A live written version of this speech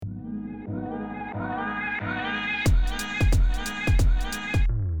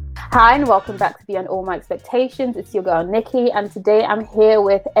Hi and welcome back to Beyond All My Expectations. It's your girl Nikki, and today I'm here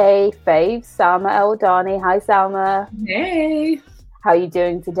with a fave, Salma Eldani. Hi Salma. Hey. How are you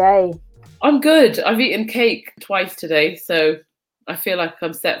doing today? I'm good. I've eaten cake twice today, so I feel like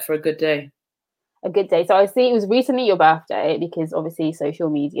I'm set for a good day. A good day. So I see it was recently your birthday because obviously social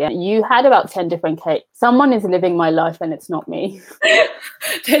media. You had about 10 different cakes. Someone is living my life and it's not me.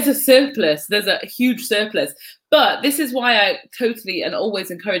 There's a surplus. There's a huge surplus. But this is why I totally and always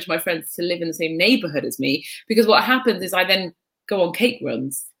encourage my friends to live in the same neighborhood as me, because what happens is I then go on cake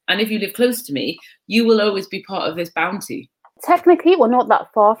runs. And if you live close to me, you will always be part of this bounty. Technically, we're not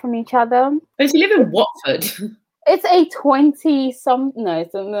that far from each other. But if you live in Watford... It's a 20-something,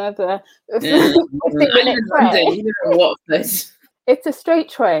 It's a straight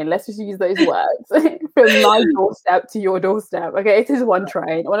train. Let's just use those words. From my doorstep to your doorstep. Okay, it is one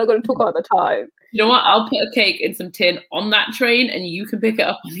train. We're not going to talk about the time. You know what? I'll put a cake in some tin on that train and you can pick it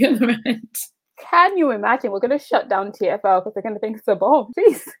up on the other end. Can you imagine? We're going to shut down TFL because they're going to think it's a bomb.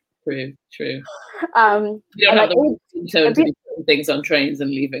 Please. True. You don't have the tone to be putting things on trains and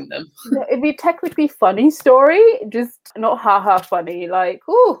leaving them. It'd be a technically funny story, just not ha funny. Like,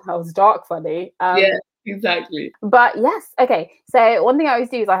 oh, that was dark funny. Yeah, exactly. But yes, okay. So one thing I always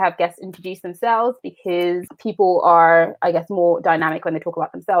do is I have guests introduce themselves because people are, I guess, more dynamic when they talk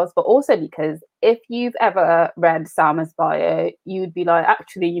about themselves, but also because if you've ever read Salma's bio, you'd be like,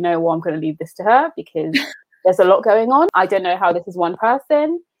 actually, you know what, I'm going to leave this to her because there's a lot going on. I don't know how this is one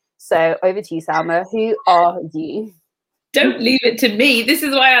person. So over to you, Salma. Who are you? Don't leave it to me. This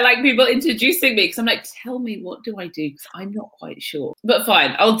is why I like people introducing me, because I'm like, tell me, what do I do? Because I'm not quite sure. But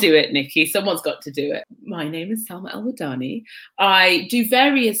fine, I'll do it, Nikki. Someone's got to do it. My name is Salma Eldani. I do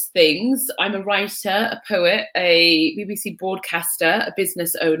various things. I'm a writer, a poet, a BBC broadcaster, a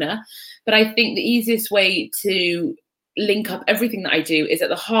business owner. But I think the easiest way to link up everything that I do is at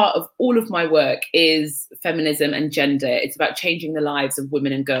the heart of all of my work is feminism and gender. It's about changing the lives of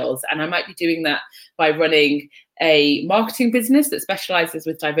women and girls. And I might be doing that by running a marketing business that specializes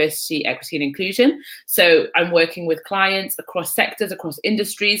with diversity, equity, and inclusion. So I'm working with clients across sectors, across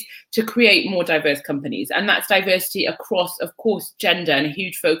industries to create more diverse companies. And that's diversity across, of course, gender and a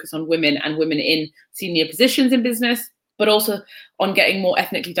huge focus on women and women in senior positions in business, but also on getting more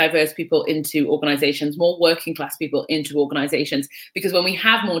ethnically diverse people into organizations, more working class people into organizations. Because when we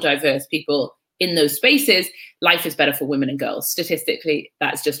have more diverse people in those spaces, life is better for women and girls. Statistically,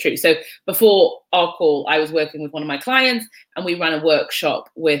 that's just true. So before our call, I was working with one of my clients and we ran a workshop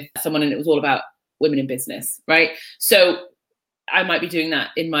with someone and it was all about women in business, right? So I might be doing that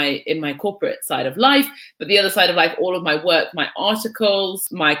in my corporate side of life, but the other side of life, all of my work, my articles,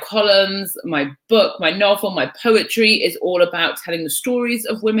 my columns, my book, my novel, my poetry is all about telling the stories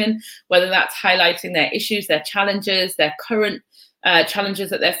of women, whether that's highlighting their issues, their challenges, their current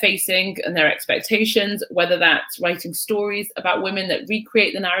challenges that they're facing and their expectations, whether that's writing stories about women that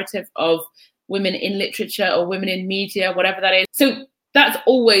recreate the narrative of women in literature or women in media, whatever that is. So that's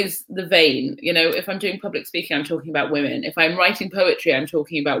always the vein. You know, if I'm doing public speaking, I'm talking about women. If I'm writing poetry, I'm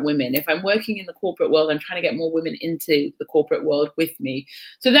talking about women. If I'm working in the corporate world, I'm trying to get more women into the corporate world with me.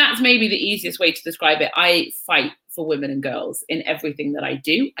 So that's maybe the easiest way to describe it. I fight for women and girls in everything that I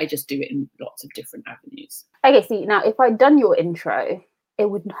do. I just do it in lots of different avenues. Okay, see, now if I'd done your intro, it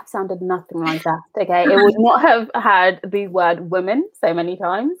would have sounded nothing like that, okay? It would not have had the word women so many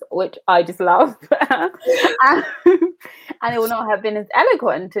times, which I just love. And it will not have been as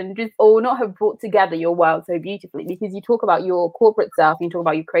eloquent and just, or will not have brought together your world so beautifully, because you talk about your corporate self, you talk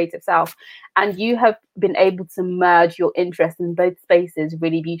about your creative self, and you have been able to merge your interests in both spaces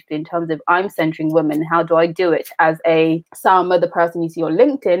really beautifully in terms of I'm centering women. How do I do it as a Salma, the person you see on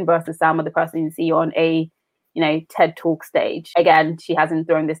LinkedIn, versus Salma, the person you see on a TED Talk stage. Again, she hasn't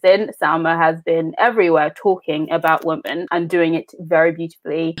thrown this in. Salma has been everywhere talking about women and doing it very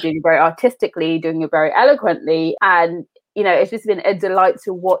beautifully, doing it very artistically, doing it very eloquently. And, it's just been a delight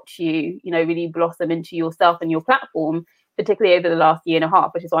to watch you, really blossom into yourself and your platform, particularly over the last year and a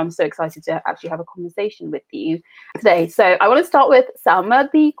half, which is why I'm so excited to actually have a conversation with you today. So I want to start with Salma,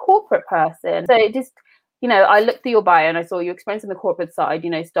 the corporate person. So just I looked through your bio and I saw your experience on the corporate side,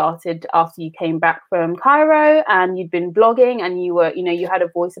 started after you came back from Cairo and you'd been blogging and you were, you had a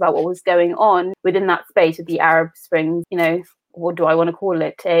voice about what was going on within that space of the Arab Spring, what do I want to call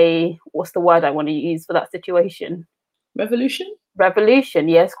it? What's the word I want to use for that situation? Revolution,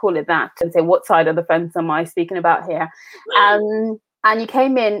 yes, call it that. And say, what side of the fence am I speaking about here? And you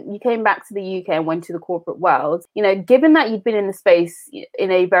came back to the UK and went to the corporate world. You know, given that you'd been in the space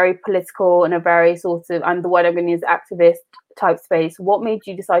in a very political and a very sort of, and the word I'm going to use, activist type space, what made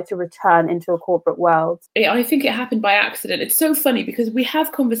you decide to return into a corporate world? I think it happened by accident. It's so funny because we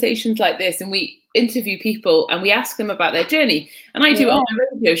have conversations like this and we interview people and we ask them about their journey. And I do it on my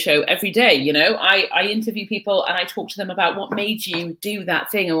radio show every day. You know, I interview people and I talk to them about what made you do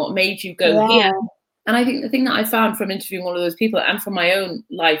that thing and what made you go here. And I think the thing that I found from interviewing all of those people and from my own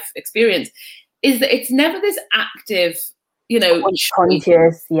life experience is that it's never this active, you know,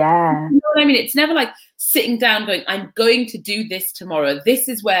 conscious, You know what I mean? It's never like sitting down going, I'm going to do this tomorrow. This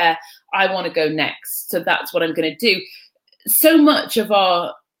is where I want to go next. So that's what I'm going to do. So much of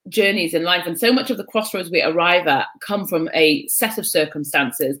our journeys in life and so much of the crossroads we arrive at come from a set of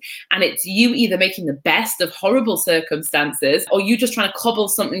circumstances, and it's you either making the best of horrible circumstances or you just trying to cobble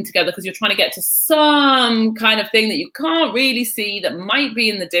something together because you're trying to get to some kind of thing that you can't really see that might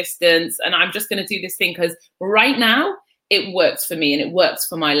be in the distance, and I'm just going to do this thing because right now it works for me and it works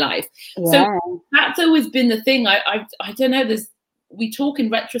for my life. So that's always been the thing. I don't know, we talk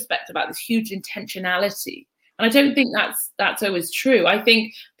in retrospect about this huge intentionality. And I don't think that's always true. I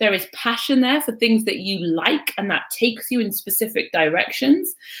think there is passion there for things that you like and that takes you in specific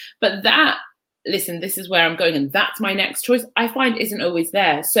directions. But that, listen, this is where I'm going and that's my next choice, I find isn't always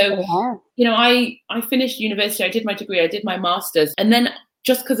there. So, you know, I finished university, I did my degree, I did my master's. And then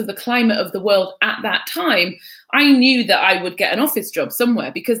just because of the climate of the world at that time, I knew that I would get an office job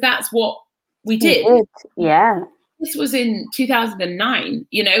somewhere because that's what we did. This was in 2009,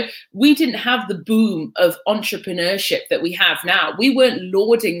 you know, we didn't have the boom of entrepreneurship that we have now. We weren't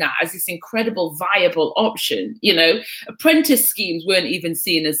lauding that as this incredible, viable option. You know, apprentice schemes weren't even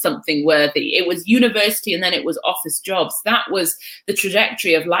seen as something worthy. It was university and then it was office jobs. That was the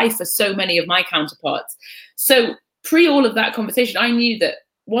trajectory of life for so many of my counterparts. So pre all of that conversation, I knew that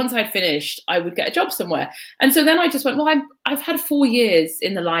once I'd finished, I would get a job somewhere. And so then I just went, well, I've had 4 years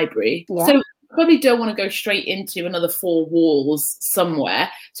in the library. So probably don't want to go straight into another 4 walls somewhere.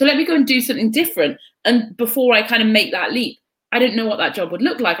 So let me go and do something different. And before I kind of make that leap, I didn't know what that job would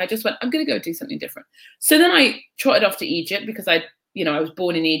look like. I just went, I'm going to go do something different. So then I trotted off to Egypt because I was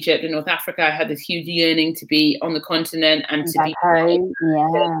born in Egypt, in North Africa. I had this huge yearning to be on the continent and to be home.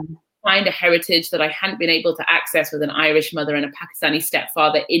 Find a heritage that I hadn't been able to access with an Irish mother and a Pakistani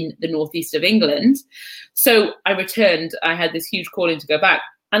stepfather in the northeast of England. So I returned. I had this huge calling to go back.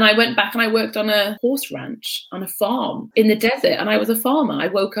 And I went back and I worked on a horse ranch, on a farm in the desert. And I was a farmer. I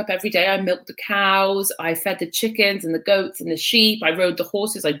woke up every day. I milked the cows. I fed the chickens and the goats and the sheep. I rode the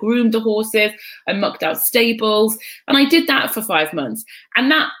horses. I groomed the horses. I mucked out stables. And I did that for 5 months.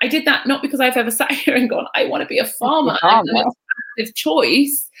 And I did that not because I've ever sat here and gone, I want to be a farmer. I'm an active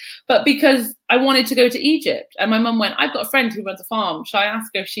choice, but because I wanted to go to Egypt. And my mum went, I've got a friend who runs a farm. Shall I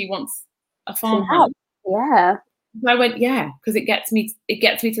ask her if she wants a farm? So I went, yeah, because it gets me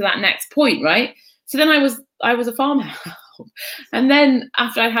to that next point, right? So then I was a farmer. And then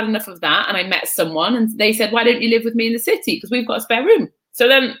after I had enough of that and I met someone and they said, why don't you live with me in the city? Because we've got a spare room. So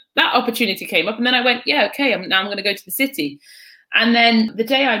then that opportunity came up and then I went, yeah, okay, I'm going to go to the city. And then the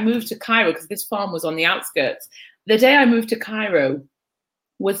day I moved to Cairo, because this farm was on the outskirts, the day I moved to Cairo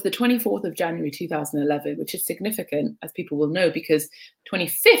was the 24th of January 2011, which is significant, as people will know, because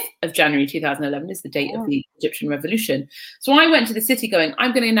 25th of January 2011 is the date of the Egyptian Revolution. So I went to the city going,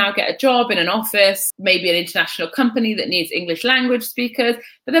 I'm going to now get a job in an office, maybe an international company that needs English language speakers.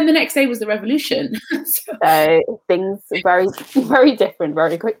 But then the next day was the revolution. So things very, very different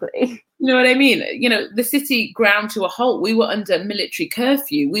very quickly. You know what I mean? You know, the city ground to a halt. We were under military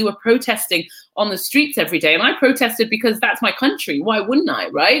curfew. We were protesting on the streets every day. And I protested because that's my country. Why wouldn't I,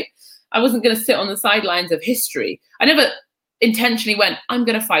 right? I wasn't going to sit on the sidelines of history. I never intentionally went, I'm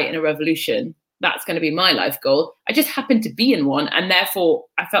going to fight in a revolution. That's going to be my life goal. I just happened to be in one. And therefore,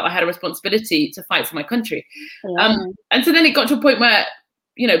 I felt I had a responsibility to fight for my country. And so then it got to a point where,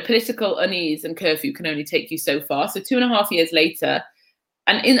 you know, political unease and curfew can only take you so far. So 2.5 years later,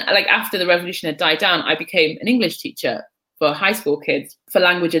 and after the revolution had died down, I became an English teacher for high school kids for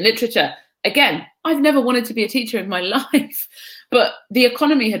language and literature. Again, I've never wanted to be a teacher in my life, but the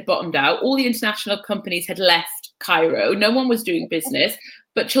economy had bottomed out. All the international companies had left Cairo. No one was doing business,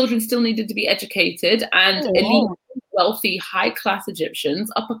 but children still needed to be educated, and elite, wealthy, high-class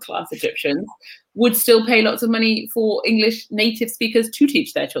Egyptians, upper-class Egyptians, would still pay lots of money for English native speakers to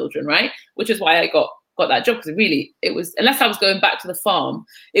teach their children, right? Which is why I got that job, because really it was, unless I was going back to the farm,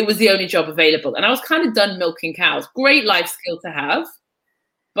 it was the only job available. And I was kind of done milking cows. Great life skill to have,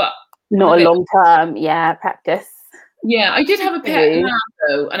 but not a long term practice. Yeah, I did have a pet lamb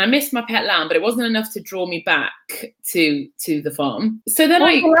though, and I missed my pet lamb, but it wasn't enough to draw me back to the farm. So then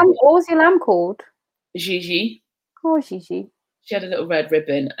what was your lamb called? Gigi. Oh, Gigi. She had a little red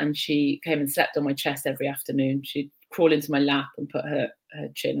ribbon, and she came and slept on my chest every afternoon. She'd crawl into my lap and put her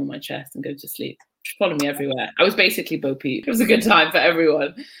chin on my chest and go to sleep. She'd follow me everywhere. I was basically Bo Peep. It was a good time for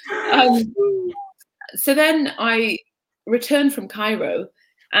everyone. So then I returned from Cairo,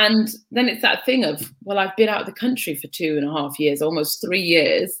 and then it's that thing of, well, I've been out of the country for 2.5 years, almost 3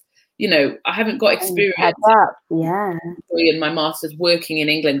 years. You know, I haven't got experience in my master's working in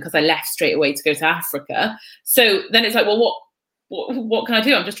England because I left straight away to go to Africa. So then it's like, well, what can I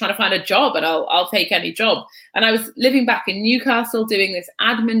do? I'm just trying to find a job, and I'll take any job. And I was living back in Newcastle doing this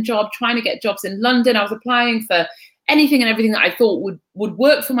admin job, trying to get jobs in London. I was applying for anything and everything that I thought would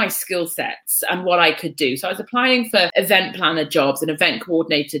work for my skill sets and what I could do. So I was applying for event planner jobs and event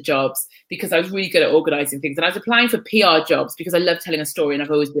coordinator jobs because I was really good at organizing things. And I was applying for PR jobs because I love telling a story, and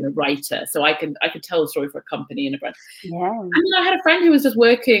I've always been a writer. So I could tell a story for a company and a brand. Yeah. And then I had a friend who was just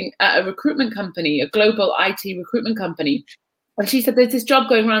working at a recruitment company, a global IT recruitment company. And she said, there's this job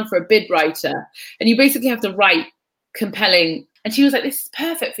going around for a bid writer, and you basically have to write compelling. And she was like, this is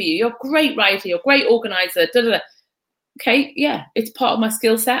perfect for you. You're a great writer. You're a great organizer. Da, da, da. Okay, yeah, it's part of my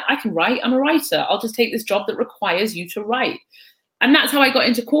skill set. I can write. I'm a writer. I'll just take this job that requires you to write. And that's how I got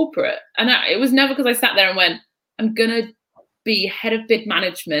into corporate. And it was never because I sat there and went, I'm going to be head of bid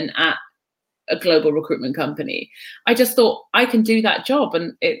management at a global recruitment company. I just thought I can do that job,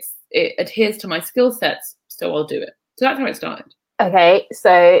 and it adheres to my skill sets, so I'll do it. So that's how it started. Okay,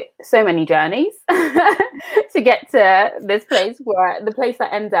 so many journeys to get to this place, where the place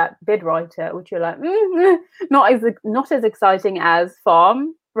that ends at bid writer, which you're like, not as exciting as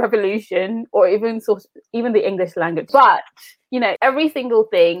farm, revolution, or even the English language. But you know, every single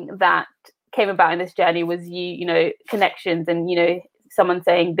thing that came about in this journey was you know, connections, and you know, someone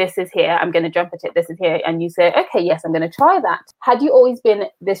saying, this is here, I'm going to jump at it, this is here, and you say, okay, yes, I'm going to try that. Had you always been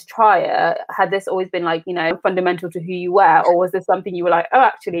this trier? Had this always been like, you know, fundamental to who you were? Or was this something you were like, oh,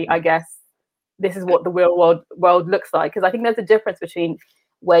 actually, I guess this is what the real world looks like? Because I think there's a difference between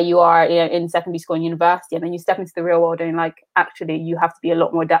where you are, you know, in secondary school and university, and then you step into the real world and like, actually, you have to be a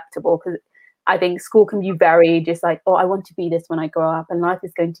lot more adaptable, because I think school can be very just like, oh, I want to be this when I grow up, and life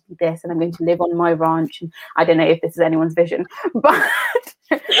is going to be this, and I'm going to live on my ranch. And I don't know if this is anyone's vision, but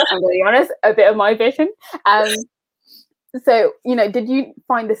I'm going to be honest, a bit of my vision. So, you know, did you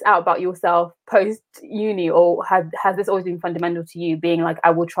find this out about yourself post uni, or has this always been fundamental to you, being like,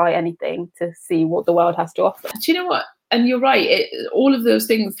 I will try anything to see what the world has to offer? Do you know what? And you're right. All of those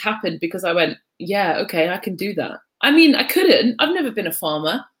things happened because I went, yeah, okay, I can do that. I mean, I couldn't. I've never been a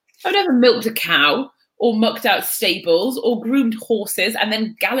farmer. I've never milked a cow or mucked out stables or groomed horses and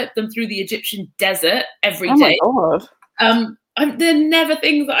then galloped them through the Egyptian desert every day. Oh my God. They're never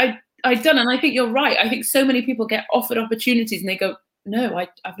things that I've done. And I think you're right. I think so many people get offered opportunities and they go, no,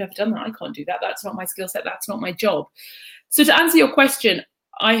 I've never done that. I can't do that. That's not my skill set. That's not my job. So to answer your question,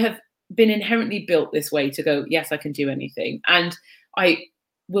 I have been inherently built this way to go, yes, I can do anything. And I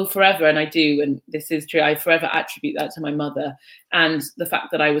will forever, and I do, and this is true, I forever attribute that to my mother and the fact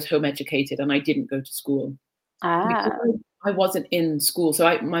that I was home educated and I didn't go to school. I wasn't in school. So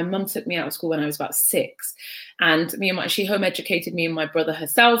my mum took me out of school when I was about 6, and she home educated me and my brother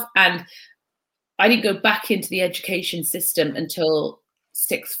herself, and I didn't go back into the education system until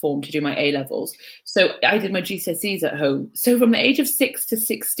 6th form to do my A-levels. So I did my GCSEs at home. So from the age of 6 to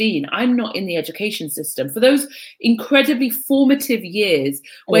 16, I'm not in the education system. For those incredibly formative years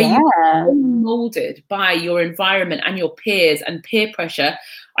where you're molded by your environment and your peers and peer pressure,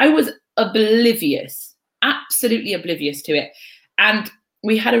 I was oblivious, absolutely oblivious to it. And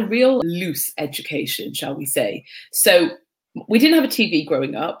we had a real loose education, shall we say. So we didn't have a TV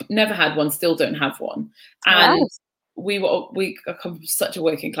growing up, never had one, still don't have one. And we come from such a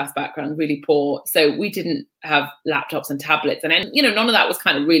working class background, really poor. So we didn't have laptops and tablets. And then, none of that was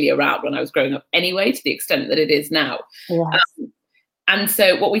kind of really around when I was growing up anyway, to the extent that it is now. Yes. And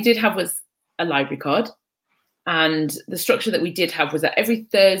so what we did have was a library card. And the structure that we did have was that every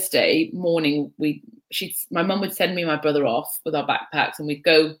Thursday morning, my mum would send me and my brother off with our backpacks, and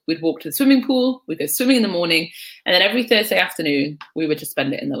we'd walk to the swimming pool, we'd go swimming in the morning. And then every Thursday afternoon, we would just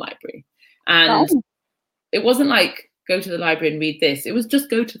spend it in the library. And it wasn't like, go to the library and read this. It was just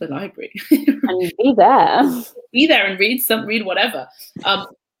go to the library. And be there. Be there and read whatever.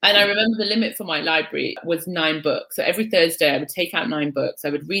 And I remember the limit for my library was 9 books. So every Thursday I would take out 9 books. I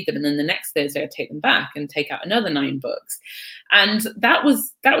would read them. And then the next Thursday I'd take them back and take out another 9 books. And that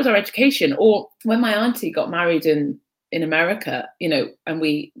was our education. Or when my auntie got married in in America, you know, and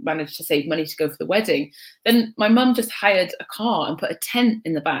we managed to save money to go for the wedding, then my mum just hired a car and put a tent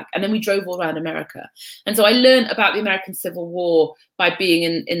in the back, and then we drove all around America. And so I learned about the American Civil War by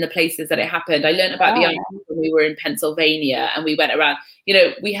being in the places that it happened. I learned about the Army when we were in Pennsylvania, and we went around, you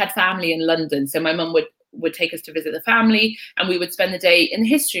know, we had family in London, so my mum would take us to visit the family, and we would spend the day in the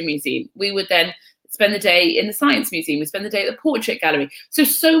History Museum. We would then spend the day in the Science Museum. We spend the day at the Portrait Gallery.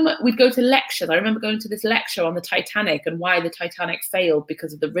 So much. We'd go to lectures. I remember going to this lecture on the Titanic and why the Titanic failed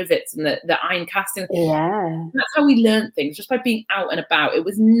because of the rivets and the iron casting. Yeah. That's how we learned things, just by being out and about. It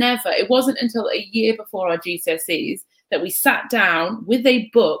wasn't until a year before our GCSEs that we sat down with a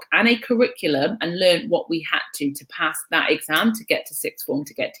book and a curriculum and learned what we had to pass that exam to get to sixth form,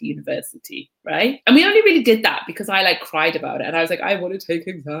 to get to university, right? And we only really did that because I cried about it. And I was like, I want to take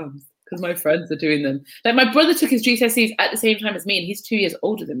exams because my friends are doing them. Like, my brother took his GCSEs at the same time as me, and he's 2 years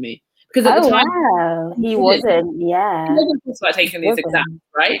older than me. Because at the time, he wasn't. Yeah, he wasn't about taking these exams,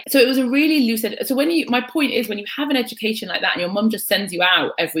 right? So it was a really lucid. So my point is, when you have an education like that, and your mum just sends you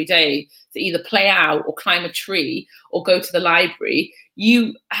out every day to either play out or climb a tree or go to the library,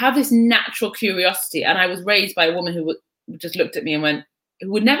 you have this natural curiosity. And I was raised by a woman who just looked at me and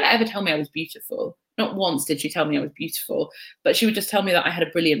who would never ever tell me I was beautiful. Not once did she tell me I was beautiful, but she would just tell me that I had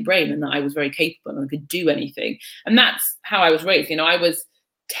a brilliant brain and that I was very capable and I could do anything. And that's how I was raised. You know, I was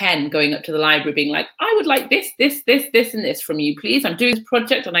 10 going up to the library being like, I would like this, and this from you, please. I'm doing this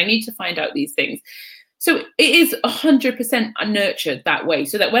project and I need to find out these things. So it is 100% nurtured that way.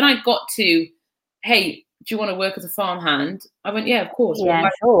 So that when I got to, hey, do you want to work as a farmhand? I went, yeah, of course. Yeah,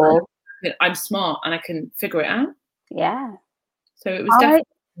 sure. I'm smart and I can figure it out. Yeah. So it was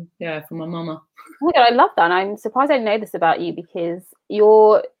definitely, for my mama. Oh my God, I love that. And I'm surprised I know this about you, because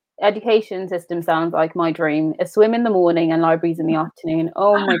your education system sounds like my dream. A swim in the morning and libraries in the afternoon.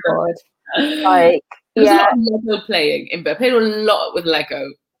 Oh my God. Like, there was a lot of Lego playing. I played a lot with Lego.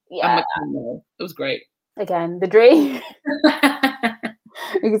 Yeah. It was great. Again, the dream.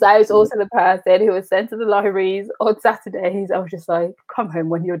 Because I was also the person who was sent to the libraries on Saturdays. I was just like, come home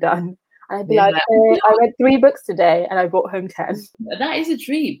when you're done. And I'd be like, I read 3 books today and I brought home 10. That is a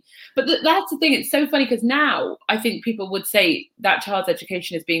dream. But that's the thing. It's so funny because now I think people would say that child's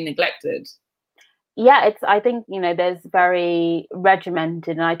education is being neglected. Yeah, I think, you know, there's very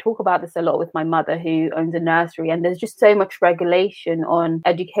regimented, and I talk about this a lot with my mother who owns a nursery, and there's just so much regulation on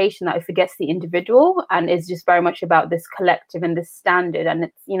education that it forgets the individual, and it's just very much about this collective and this standard. And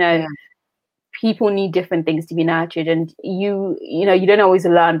it's, you know, people need different things to be nurtured, and you know, you don't always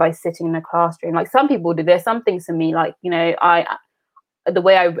learn by sitting in a classroom. Like some people do. There's some things for me, like, you know, the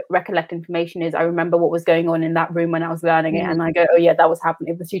way I recollect information is I remember what was going on in that room when I was learning it, and I go, oh yeah, that was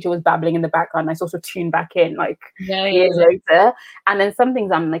happening. If the teacher was babbling in the background, I sort of tune back in years later. And then some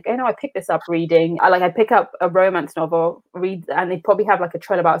things I'm like, oh no, I picked this up reading. I pick up a romance novel, read, and they probably have like a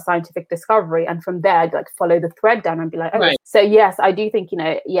thread about scientific discovery, and from there I'd follow the thread down and be like, oh. Right. So yes, I do think, you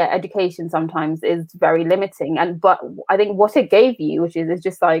know, education sometimes is very limiting, but I think what it gave you, which is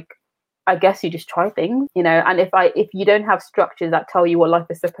just like, I guess you just try things, you know, and if you don't have structures that tell you what life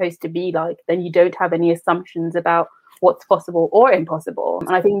is supposed to be like, then you don't have any assumptions about what's possible or impossible.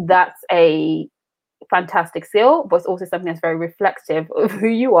 And I think that's a fantastic skill, but it's also something that's very reflective of who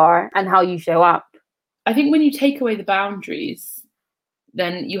you are and how you show up. I think when you take away the boundaries,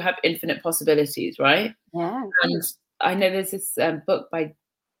 then you have infinite possibilities, right? Yeah. And I know there's this book by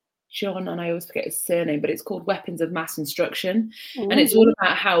John, and I always forget his surname, but it's called Weapons of Mass Instruction. Mm-hmm. And it's all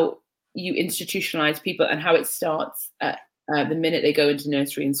about how you institutionalize people and how it starts at the minute they go into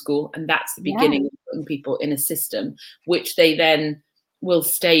nursery and school. And that's the beginning of putting people in a system, which they then will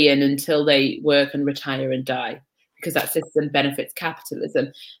stay in until they work and retire and die, because that system benefits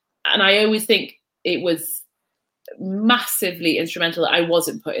capitalism. And I always think it was massively instrumental that I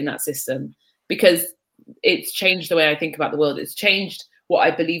wasn't put in that system, because it's changed the way I think about the world. It's changed what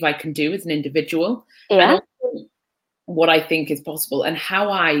I believe I can do as an individual, and also what I think is possible, and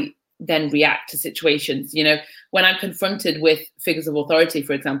how I then react to situations. You know, when I'm confronted with figures of authority,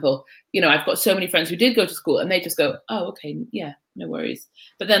 for example, you know, I've got so many friends who did go to school and they just go, oh, okay, yeah, no worries.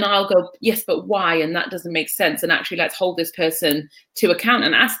 But then I'll go, yes, but why? And that doesn't make sense. And actually, let's hold this person to account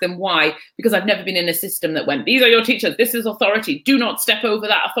and ask them why, because I've never been in a system that went, these are your teachers, this is authority, do not step over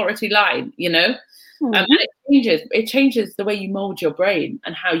that authority line, you know? Mm-hmm. And it changes the way you mold your brain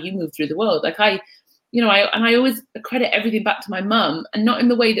and how you move through the world. Like I always credit everything back to my mum, and not in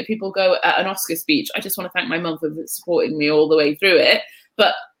the way that people go at an Oscar speech. I just want to thank my mum for supporting me all the way through it.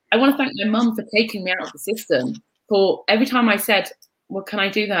 But I want to thank my mum for taking me out of the system. For every time I said, well, can I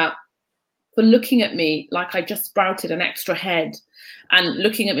do that? for looking at me like I just sprouted an extra head and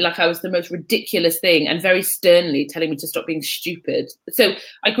looking at me like I was the most ridiculous thing and very sternly telling me to stop being stupid. So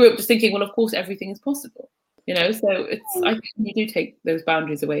I grew up just thinking, well, of course, everything is possible, you know? So I think when you do take those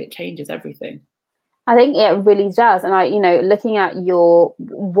boundaries away, it changes everything. I think it really does. And looking at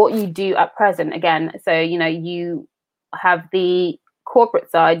what you do at present, again, so, you have the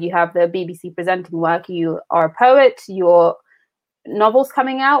corporate side, you have the BBC presenting work, you are a poet, your novels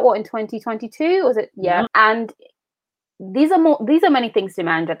coming out, in 2022, was it? Yeah. And these are many things to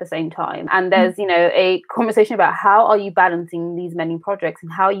manage at the same time. And there's, a conversation about how are you balancing these many projects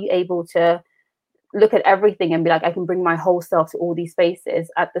and how are you able to look at everything and be like, I can bring my whole self to all these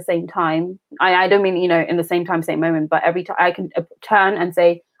spaces at the same time. I don't mean, in the same time, same moment, but every time I can turn and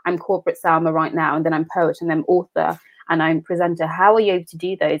say, I'm corporate Salma right now, and then I'm poet, and then author, and I'm presenter. How are you able to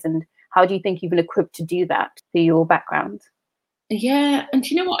do those? And how do you think you've been equipped to do that through your background? Yeah. And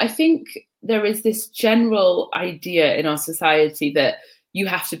you know what? I think there is this general idea in our society that you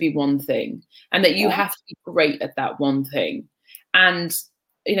have to be one thing and that you have to be great at that one thing. And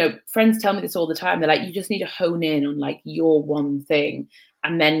friends tell me this all the time. They're like, you just need to hone in on like your one thing,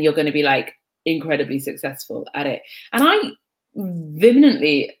 and then you're going to be like incredibly successful at it. And I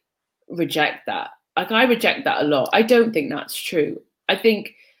vehemently reject that. Like, I reject that a lot. I don't think that's true. I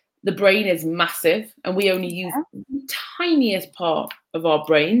think the brain is massive and we only use the tiniest part of our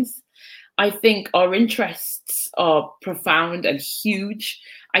brains. I think our interests are profound and huge.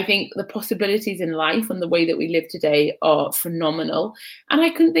 I think the possibilities in life and the way that we live today are phenomenal. And I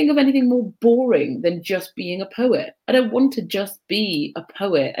couldn't think of anything more boring than just being a poet. I don't want to just be a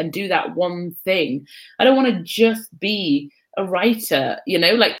poet and do that one thing. I don't want to just be a writer,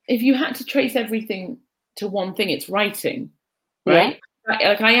 like if you had to trace everything to one thing, it's writing, right? Yeah.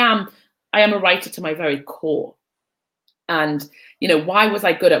 Like I am a writer to my very core. And, why was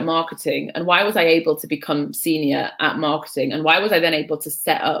I good at marketing? And why was I able to become senior at marketing? And why was I then able to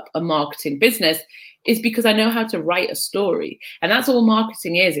set up a marketing business? Is because I know how to write a story. And that's all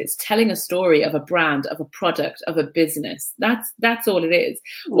marketing is. It's telling a story of a brand, of a product, of a business. That's all it is.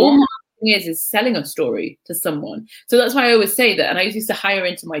 Yeah. All marketing is selling a story to someone. So that's why I always say that. And I used to hire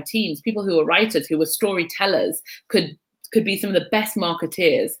into my teams people who were writers, who were storytellers, could be some of the best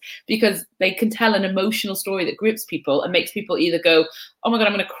marketeers, because they can tell an emotional story that grips people and makes people either go, oh my God,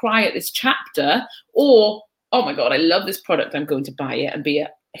 I'm going to cry at this chapter, or, oh my God, I love this product, I'm going to buy it, and be a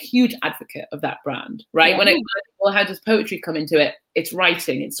huge advocate of that brand, right? Yeah. Well, how does poetry come into it? It's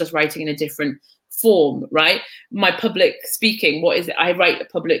writing. It's just writing in a different form, right? My public speaking, what is it? I write a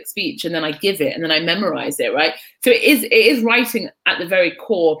public speech and then I give it and then I memorize it, right? So it is writing at the very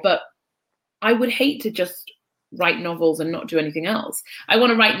core, but I would hate to just write novels and not do anything else. I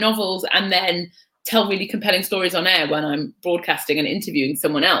want to write novels and then tell really compelling stories on air when I'm broadcasting and interviewing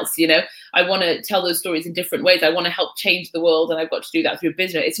someone else. I want to tell those stories in different ways. I want to help change the world, and I've got to do that through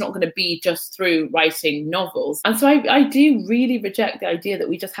business. It's not going to be just through writing novels. And so I do really reject the idea that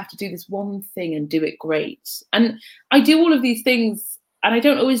we just have to do this one thing and do it great. And I do all of these things, and I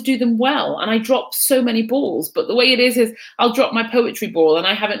don't always do them well. And I drop so many balls. But the way it is I'll drop my poetry ball, and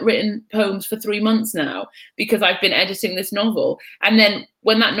I haven't written poems for 3 months now because I've been editing this novel. And then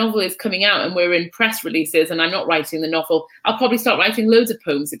when that novel is coming out and we're in press releases and I'm not writing the novel, I'll probably start writing loads of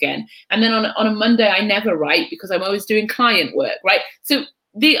poems again. And then on a Monday, I never write because I'm always doing client work, right? So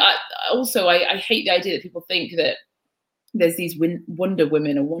I hate the idea that people think that there's these wonder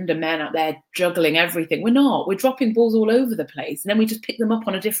women or wonder men out there juggling everything. We're not. We're dropping balls all over the place. And then we just pick them up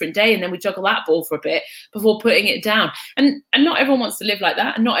on a different day, and then we juggle that ball for a bit before putting it down. And not everyone wants to live like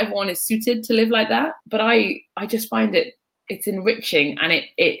that, and not everyone is suited to live like that. But I just find it's enriching, and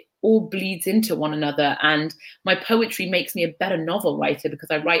it all bleeds into one another. And my poetry makes me a better novel writer because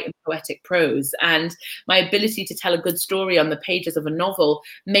I write in poetic prose, and my ability to tell a good story on the pages of a novel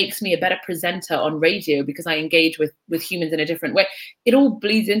makes me a better presenter on radio because I engage with humans in a different way. It all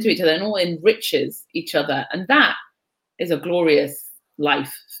bleeds into each other and all enriches each other. And that is a glorious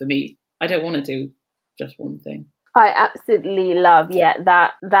life for me. I don't want to do just one thing. I absolutely love,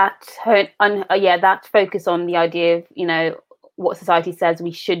 that focus on the idea of, what society says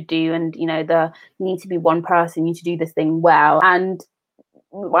we should do, and you need to be one person, you need to do this thing well. And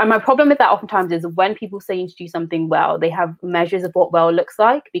my problem with that oftentimes is when people say you need to do something well, they have measures of what well looks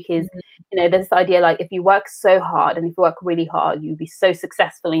like, because there's this idea like if you work so hard and if you work really hard, you'll be so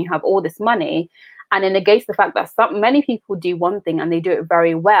successful and you have all this money. And it negates the fact that many people do one thing and they do it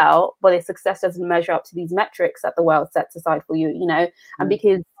very well, but their success doesn't measure up to these metrics that the world sets aside for you, and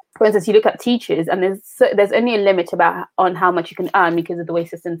because for instance, you look at teachers, and there's only a limit on how much you can earn because of the way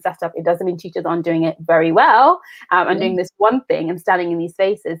systems set up. It doesn't mean teachers aren't doing it very well and doing this one thing and standing in these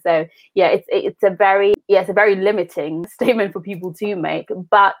spaces. So yeah, it's a very limiting statement for people to make.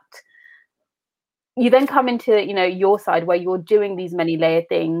 But you then come into, you know, your side where you're doing these many layered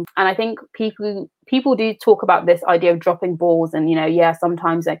things, and I think people do talk about this idea of dropping balls, and, you know, yeah,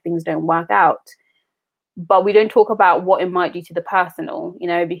 sometimes like things don't work out. But we don't talk about what it might do to the personal, you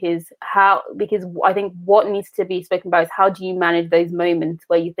know, because I think what needs to be spoken about is how do you manage those moments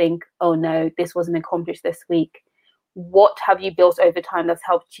where you think, oh no, this wasn't accomplished this week. What have you built over time that's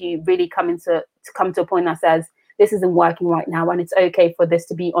helped you really come to a point that says this isn't working right now, and it's okay for this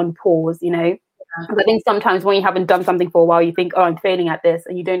to be on pause, you know? Yeah. I think sometimes when you haven't done something for a while, you think, oh, I'm failing at this,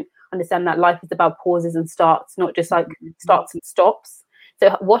 and you don't understand that life is about pauses and starts, not just like starts and stops.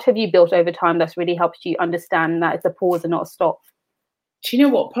 So what have you built over time that's really helped you understand that it's a pause and not a stop? Do you know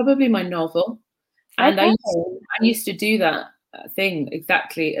what? Probably my novel. And okay. I used to do that thing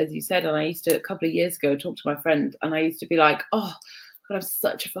exactly as you said. And I used to, a couple of years ago, talk to my friend, and I used to be like, oh, God, I'm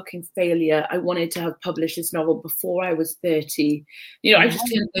such a fucking failure. I wanted to have published this novel before I was 30. You know, I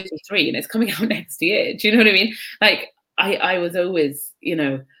just turned 33 and it's coming out next year. Do you know what I mean? Like, I was always, you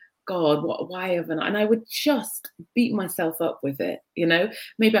know, God, why haven't I? And I would just beat myself up with it, you know?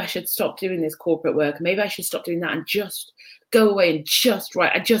 Maybe I should stop doing this corporate work. Maybe I should stop doing that and just go away and just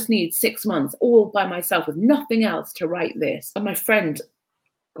write. I just need 6 months all by myself with nothing else to write this. And my friend,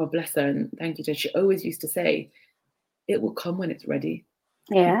 God bless her, and thank you to her, she always used to say, it will come when it's ready.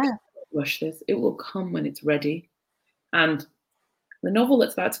 Yeah. Rush this. It will come when it's ready. And the novel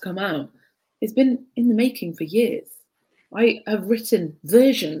that's about to come out has been in the making for years. I have written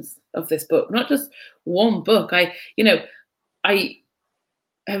versions of this book, not just one book. I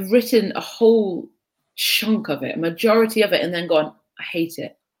have written a whole chunk of it, a majority of it, and then gone, I hate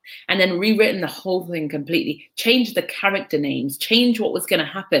it. And then rewritten the whole thing completely, changed the character names, changed what was going to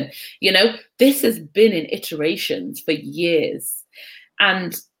happen. You know, this has been in iterations for years.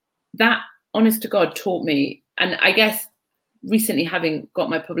 And that, honest to God, taught me, and I guess recently having got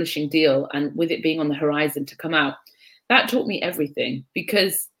my publishing deal and with it being on the horizon to come out, that taught me everything.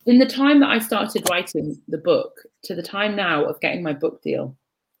 Because in the time that I started writing the book to the time now of getting my book deal,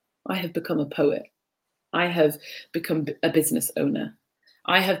 I have become a poet. I have become a business owner.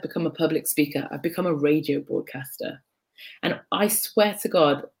 I have become a public speaker. I've become a radio broadcaster. And I swear to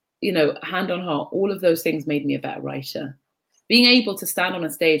God, you know, hand on heart, all of those things made me a better writer. Being able to stand on a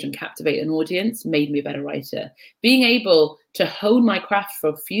stage and captivate an audience made me a better writer. Being able to hone my craft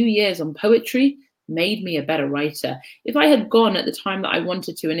for a few years on poetry made me a better writer. If I had gone at the time that I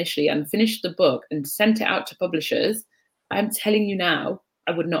wanted to initially and finished the book and sent it out to publishers, I'm telling you now,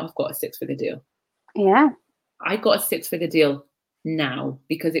 I would not have got a 6-figure deal. Yeah. I got a 6-figure deal now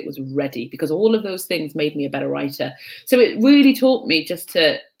because it was ready, because all of those things made me a better writer. So it really taught me just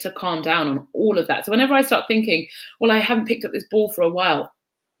to calm down on all of that. So whenever I start thinking, well, I haven't picked up this ball for a while,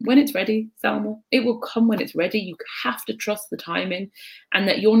 when it's ready, Salma, it will come when it's ready. You have to trust the timing, and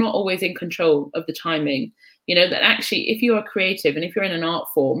that you're not always in control of the timing. You know, that actually, if you're a creative and if you're in an art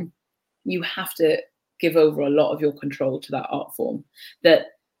form, you have to give over a lot of your control to that art form, that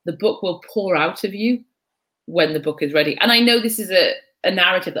the book will pour out of you when the book is ready. And I know this is a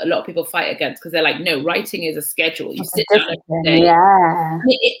narrative that a lot of people fight against, because they're like, no, writing is a schedule. You sit down every day. Yeah.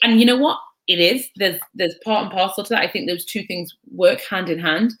 And you know what? It is. There's part and parcel to that. I think those two things work hand in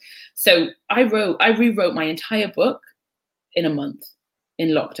hand. So I rewrote my entire book in a month in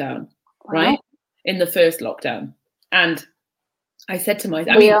lockdown, right? In the first lockdown. And I said to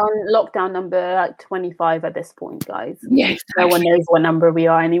myself, we are on lockdown number like 25 at this point, guys. Yes, no one knows what number we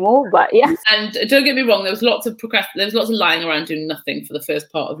are anymore, but yeah. And don't get me wrong, there was lots of lying around doing nothing for the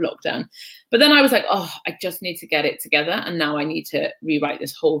first part of lockdown. But then I was like, oh, I just need to get it together, and now I need to rewrite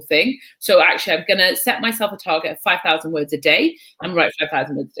this whole thing. So actually, I'm gonna set myself a target of 5,000 words a day and write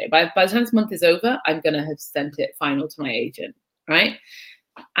 5,000 words a day. By the time this month is over, I'm gonna have sent it final to my agent, right?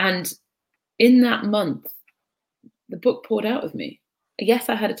 And in that month, the book poured out of me. Yes,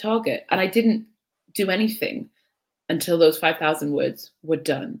 I had a target, and I didn't do anything until those 5,000 words were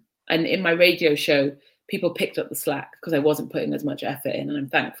done. And in my radio show, people picked up the slack because I wasn't putting as much effort in, and I'm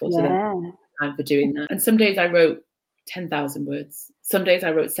thankful to them for doing that. And some days I wrote 10,000 words. Some days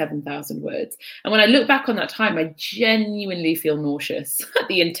I wrote 7,000 words. And when I look back on that time, I genuinely feel nauseous at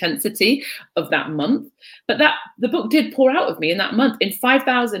the intensity of that month. But the book did pour out of me in that month in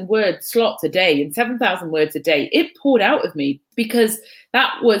 5,000 word slots a day, in 7,000 words a day. It poured out of me because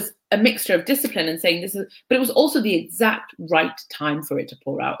that was a mixture of discipline and saying this is, but it was also the exact right time for it to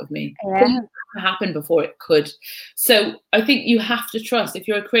pour out of me. Yeah. It happened before it could. So I think you have to trust, if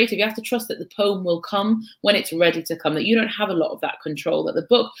you're a creative, you have to trust that the poem will come when it's ready to come, that you don't have a lot of that control, that the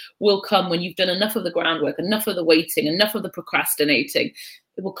book will come when you've done enough of the groundwork, enough of the waiting, enough of the procrastinating.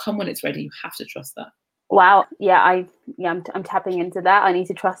 It will come when it's ready. You have to trust that. Wow. Yeah, I'm tapping into that. I need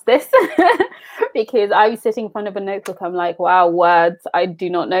to trust this because I was sitting in front of a notebook. I'm like, wow, words, I do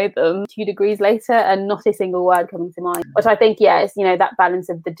not know them. 2 degrees later and not a single word coming to mind. But I think, yeah, it's, that balance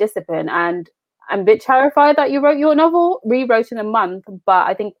of the discipline. And I'm a bit terrified that you wrote your novel, rewrote in a month. But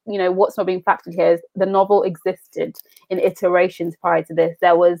I think, what's not being factored here is the novel existed in iterations prior to this.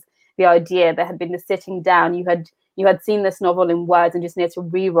 There was the idea, there had been the sitting down, you had seen this novel in words and just needed to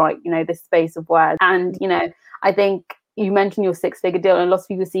rewrite, this space of words. And, I think you mentioned your 6-figure deal, and lots of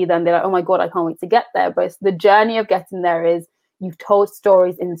people see them, they're like, oh my God, I can't wait to get there. But the journey of getting there is you've told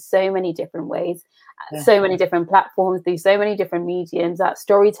stories in so many different ways, so many different platforms, through so many different mediums. That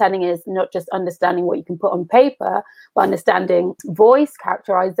storytelling is not just understanding what you can put on paper, but understanding voice,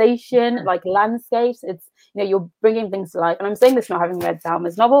 characterization, like landscapes. It's, you're bringing things to life. And I'm saying this not having read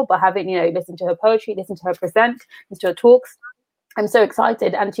Salma's novel, but having, listened to her poetry, listened to her present, listened to her talks. I'm so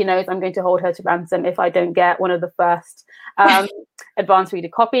excited. And she knows I'm going to hold her to ransom if I don't get one of the first advanced reader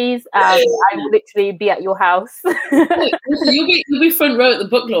copies. I will literally be at your house. You'll be front row at the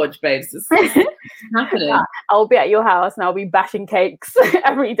book launch, babes. It's happening. I'll be at your house and I'll be bashing cakes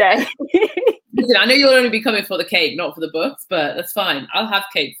every day. Listen, I know you'll only be coming for the cake, not for the books, but that's fine. I'll have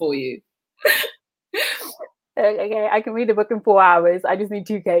cake for you. Okay, I can read a book in 4 hours. I just need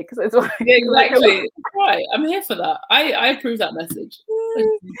 2 cakes. That's why. Exactly. Right. I'm here for that. I approve that message.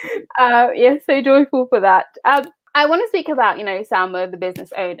 Yeah, so joyful for that. I want to speak about, Salma, the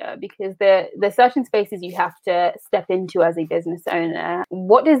business owner, because the certain spaces you have to step into as a business owner.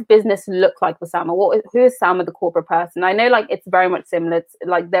 What does business look like for Salma? Who is Salma, the corporate person? I know, it's very much similar. It's,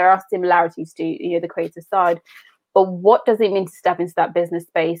 there are similarities to, the creative side. But what does it mean to step into that business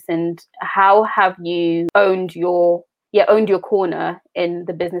space, and how have you owned your corner in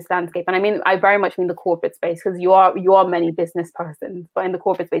the business landscape? And I very much mean the corporate space, because you are many business persons, but in the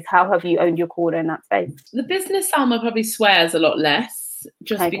corporate space, how have you owned your corner in that space? The business Salma probably swears a lot less,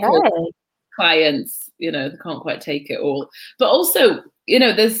 just because clients, they can't quite take it all. But also,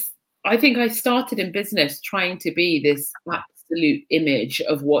 I think I started in business trying to be this absolute image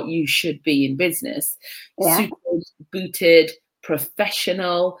of what you should be in business. Suited, booted,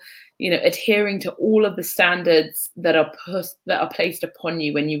 professional, adhering to all of the standards that are placed upon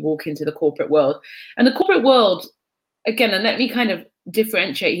you when you walk into the corporate world. And the corporate world, again, and let me kind of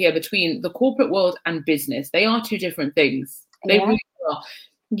differentiate here between the corporate world and business. They are 2 different things. They really are.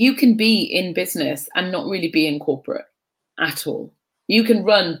 You can be in business and not really be in corporate at all. You can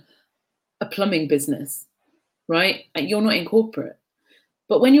run a plumbing business, right? And you're not in corporate.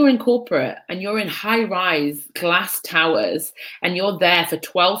 But when you're in corporate and you're in high-rise glass towers and you're there for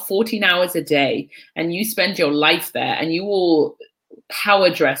 12, 14 hours a day and you spend your life there and you will power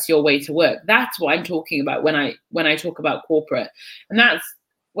dress your way to work, that's what I'm talking about when I talk about corporate. And that's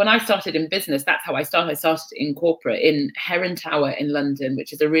when I started in business, that's how I started. I started in corporate in Heron Tower in London,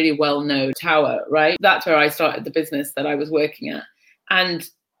 which is a really well-known tower, right? That's where I started the business that I was working at. And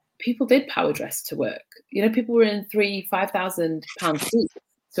people did power dress to work. People were in £3,000-5,000 suits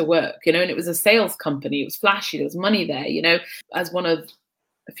to work, and it was a sales company. It was flashy. There was money there, as one of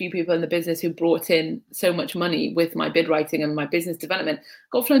a few people in the business who brought in so much money with my bid writing and my business development,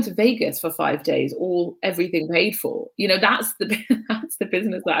 got flown to Vegas for 5 days, everything paid for. That's the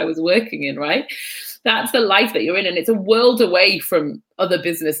business that I was working in, right? That's the life that you're in. And it's a world away from other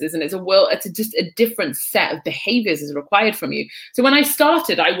businesses. And it's just a different set of behaviors is required from you. So when I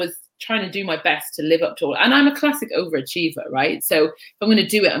started, I was trying to do my best to live up to all, and I'm a classic overachiever, right? So if I'm going to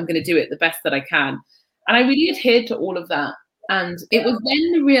do it, I'm going to do it the best that I can. And I really adhered to all of that. And it was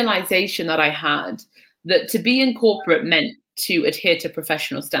then the realization that I had that to be in corporate meant to adhere to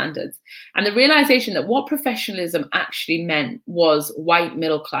professional standards. And the realization that what professionalism actually meant was white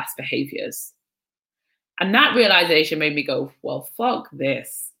middle class behaviors. And that realization made me go, well, fuck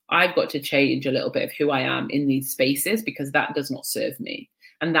this. I've got to change a little bit of who I am in these spaces, because that does not serve me.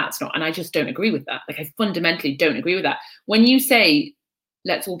 And I just don't agree with that. I fundamentally don't agree with that. When you say,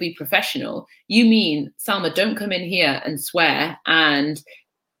 let's all be professional, you mean, Salma, don't come in here and swear and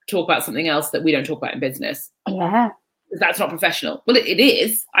talk about something else that we don't talk about in business. Yeah. Because that's not professional. Well, it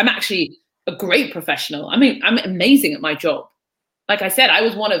is. I'm actually a great professional. I'm amazing at my job. Like I said, I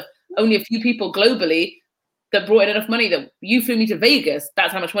was one of only a few people globally that brought in enough money that you flew me to Vegas.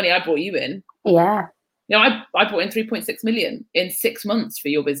 That's how much money I brought you in. Yeah. You know, I brought in 3.6 million in 6 months for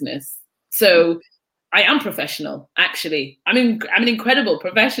your business. So I am professional, actually. I'm an incredible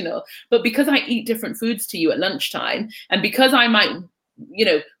professional. But because I eat different foods to you at lunchtime, and because I might, you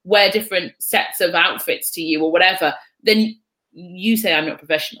know, wear different sets of outfits to you or whatever, then you say I'm not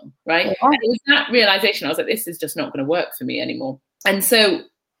professional, right? Yeah. And it was that realization. I was like, this is just not going to work for me anymore. And so,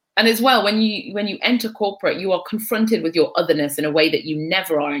 and as well, when you enter corporate, you are confronted with your otherness in a way that you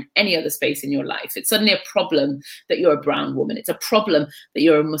never are in any other space in your life. It's suddenly a problem that you're a brown woman. It's a problem that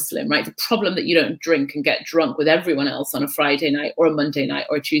you're a Muslim, right? It's a problem that you don't drink and get drunk with everyone else on a Friday night or a Monday night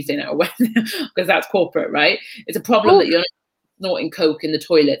or a Tuesday night or whatever, because that's corporate, right? It's a problem that you're not snorting coke in the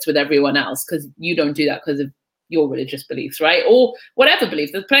toilets with everyone else because you don't do that because of your religious beliefs, right? Or whatever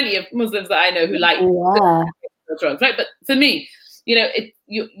beliefs. There's plenty of Muslims that I know who like drugs, right? But for me, you know,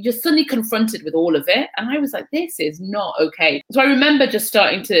 you're suddenly confronted with all of it. And I was like, this is not okay. So I remember just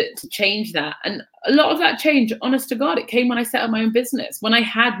starting to change that. And a lot of that change, honest to God, it came when I set up my own business, when I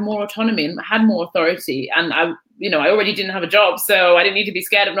had more autonomy and had more authority. And I already didn't have a job, so I didn't need to be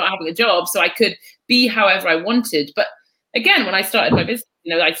scared of not having a job. So I could be however I wanted. But again, when I started my business,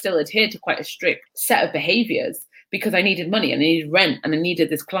 you know, I still adhered to quite a strict set of behaviors because I needed money and I needed rent and I needed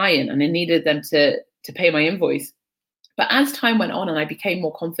this client and I needed them to pay my invoice. But as time went on and I became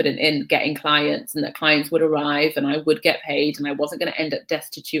more confident in getting clients and that clients would arrive and I would get paid and I wasn't going to end up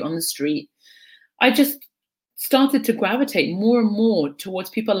destitute on the street, I just started to gravitate more and more towards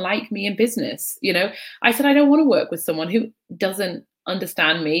people like me in business. You know, I said, I don't want to work with someone who doesn't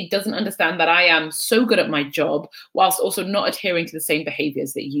understand me, doesn't understand that I am so good at my job, whilst also not adhering to the same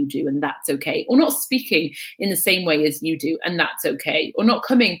behaviors that you do, and that's okay. Or not speaking in the same way as you do, and that's okay. Or not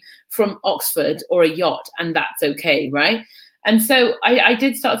coming from Oxford or a yacht, and that's okay, right? And so I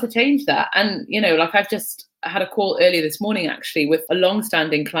did start to change that. And, you know, like I've just had a call earlier this morning, actually, with a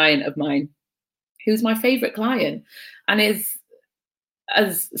long-standing client of mine, who's my favorite client, and is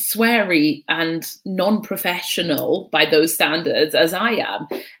as sweary and non-professional by those standards as I am.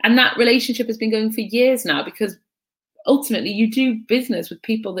 And that relationship has been going for years now, because ultimately you do business with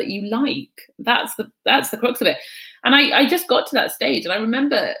people that you like. That's the crux of it. And I just got to that stage, and I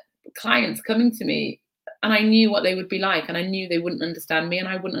remember clients coming to me and I knew what they would be like, and I knew they wouldn't understand me and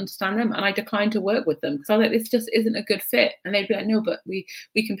I wouldn't understand them, and I declined to work with them because I was like, this just isn't a good fit. And they'd be like, no, but we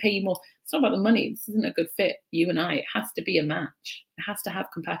can pay you more. It's not about the money. This isn't a good fit, you and I. It has to be a match. It has to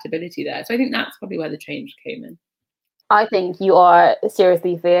have compatibility there. So I think that's probably where the change came in. I think you are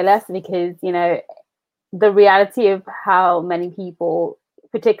seriously fearless, because, you know, the reality of how many people,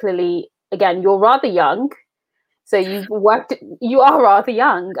 particularly, again, you're rather young. So you are rather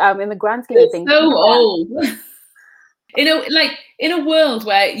young in the grand scheme of things. So old. In a world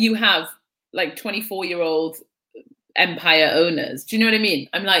where you have like 24-year-old empire owners, do you know what I mean?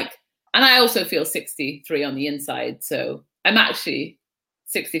 I'm like, and I also feel 63 on the inside. So I'm actually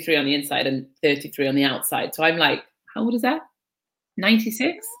 63 on the inside and 33 on the outside. So I'm like, how old is that?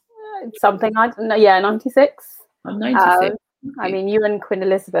 96? Something like, yeah, 96. I'm 96. I mean, you and Queen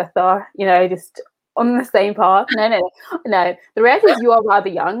Elizabeth are, you know, just on the same path. No. The reality is you are rather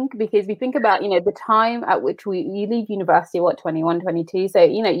young, because we think about, you know, the time at which you leave university, 21, 22. So,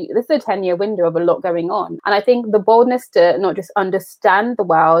 you know, this is a 10-year window of a lot going on. And I think the boldness to not just understand the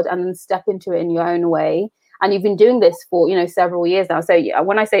world and then step into it in your own way. And you've been doing this for, you know, several years now. So yeah,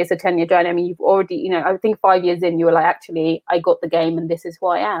 when I say it's a 10-year journey, I mean, you've already, you know, I think 5 years in, you were like, actually, I got the game and this is who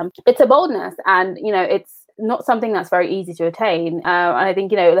I am. It's a boldness, and, you know, it's not something that's very easy to attain. And I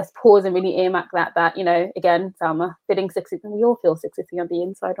think, you know, let's pause and really earmark that, you know, again, Salma, feeling 63, we all feel 63 on the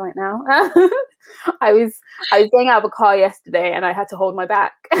inside right now. I was getting out of a car yesterday and I had to hold my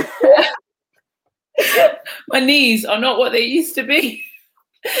back. My knees are not what they used to be.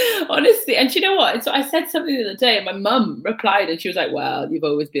 Honestly. And you know what? So I said something the other day and my mum replied and she was like, well, you've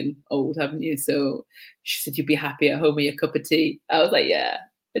always been old, haven't you? So she said, you'd be happy at home with your cup of tea. I was like, yeah.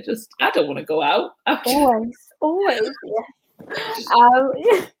 I don't want to go out. Always, yeah.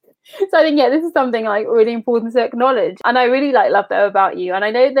 So I think, yeah, this is something like really important to acknowledge, and I really love that about you. And I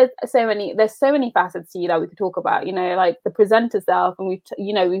know there's so many facets to you that we could talk about. You know, like the presenter self, and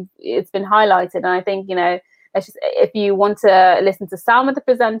it's been highlighted. And I think, you know, if you want to listen to Salma, the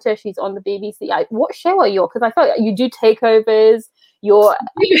presenter, she's on the BBC. What show are you? Because I felt like you do takeovers. The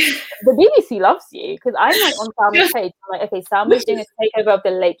BBC loves you, because I'm like on Salma's page. I'm like, okay, Salma's doing a takeover of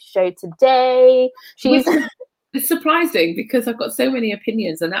the Late Show today. It's surprising because I've got so many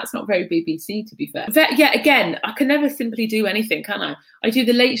opinions, and that's not very BBC, to be fair. Yeah, again, I can never simply do anything, can I? I do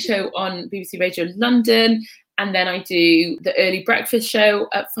the Late Show on BBC Radio London. And then I do the early breakfast show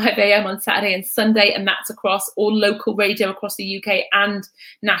at 5 a.m. on Saturday and Sunday. And that's across all local radio across the UK and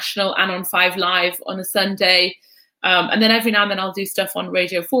national, and on 5 Live on a Sunday. And then every now and then I'll do stuff on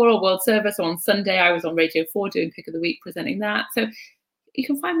Radio 4 or World Service. So on Sunday, I was on Radio 4 doing Pick of the Week, presenting that. So you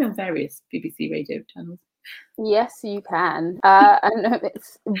can find me on various BBC radio channels. Yes, you can. And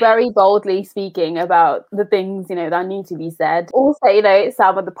it's very boldly speaking about the things, that need to be said. Also,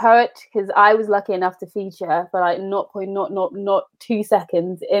 Salma the poet, because I was lucky enough to feature for like not 2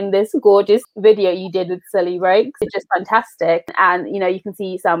 seconds in this gorgeous video you did with Silly Breaks. It's just fantastic. And, you can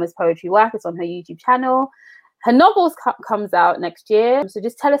see Salma's poetry work. It's on her YouTube channel. Her novel comes out next year. So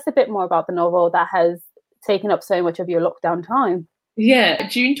just tell us a bit more about the novel that has taken up so much of your lockdown time. Yeah,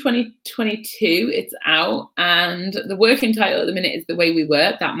 June 2022, it's out. And the working title at the minute is The Way We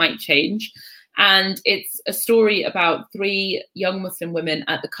Work. That might change. And it's a story about 3 young Muslim women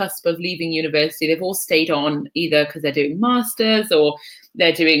at the cusp of leaving university. They've all stayed on either because they're doing masters or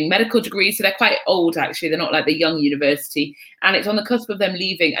they're doing medical degrees. So they're quite old, actually. They're not like the young university. And it's on the cusp of them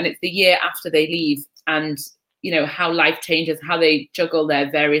leaving. And it's the year after they leave. And how life changes, how they juggle their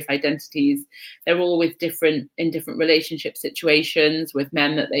various identities. They're all in different relationship situations with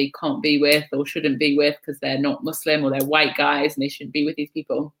men that they can't be with or shouldn't be with because they're not Muslim or they're white guys and they shouldn't be with these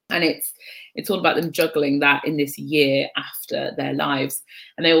people. And it's all about them juggling that in this year after their lives.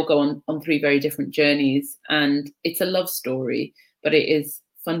 And they all go on 3 very different journeys. And it's a love story, but it is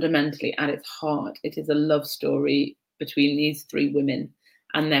fundamentally at its heart, it is a love story between these 3 women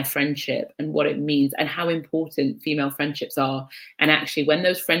and their friendship and what it means and how important female friendships are. And actually, when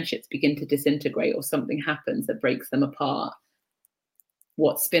those friendships begin to disintegrate or something happens that breaks them apart,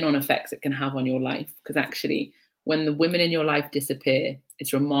 what spin-on effects it can have on your life. Because actually, when the women in your life disappear,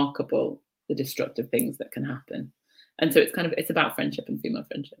 it's remarkable the destructive things that can happen. And so it's about friendship and female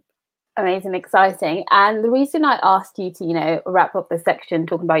friendship. Amazing, exciting. And the reason I asked you to, wrap up this section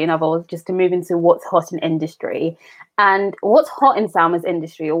talking about your novel is just to move into what's hot in industry. And what's hot in Salma's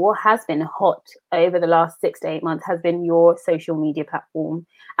industry, or what has been hot over the last 6 to 8 months, has been your social media platform.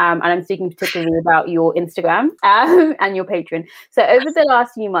 And I'm speaking particularly about your Instagram and your Patreon. So over the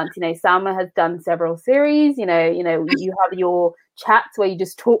last few months, Salma has done several series. You have your chats where you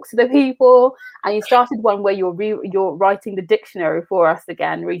just talk to the people, and you started one where you're writing the dictionary for us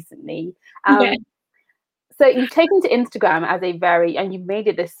again recently. So you've taken to Instagram as and you've made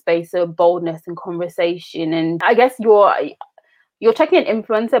it a space of boldness and conversation. And I guess you're technically an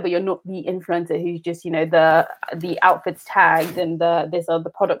influencer, but you're not the influencer who's just, the outfits tagged and these are the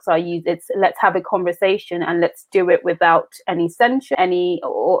products I use. It's let's have a conversation and let's do it without any censure,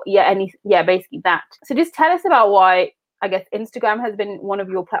 basically that. So just tell us about why, I guess, Instagram has been one of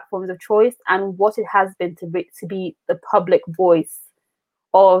your platforms of choice and what it has been to be the public voice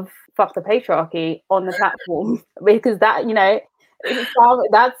of fuck the patriarchy on the platform. Because that,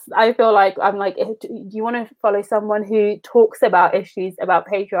 I feel like I'm like, do you want to follow someone who talks about issues about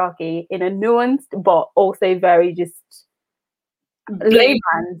patriarchy in a nuanced but also very just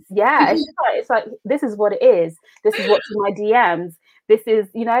layman's? Yeah, it's like this is what it is. This is what's in my DMs. This is,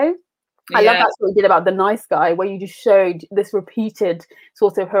 I love that's what you did about The Nice Guy, where you just showed this repeated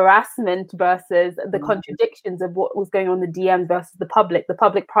sort of harassment versus the contradictions of what was going on in the DMs versus the public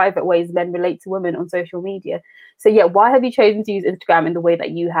private ways men relate to women on social media. So why have you chosen to use Instagram in the way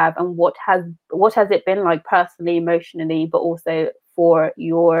that you have, and what has it been like personally, emotionally, but also for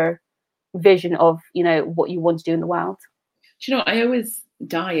your vision of what you want to do in the world? Do you know, I always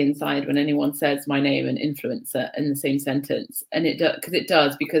die inside when anyone says my name and influencer in the same sentence, and it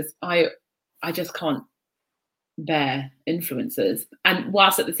does because I just can't bear influencers, and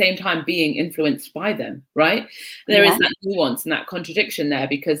whilst at the same time being influenced by them, right? There is that nuance and that contradiction there,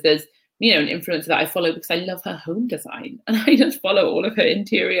 because there's an influencer that I follow because I love her home design and I just follow all of her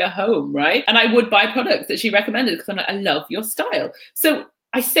interior home, right? And I would buy products that she recommended because I'm like, I love your style. So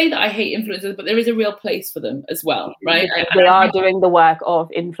I say that I hate influencers, but there is a real place for them as well, right? They are doing the work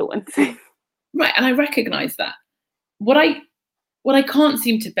of influencing. Right, and I recognise that. What I can't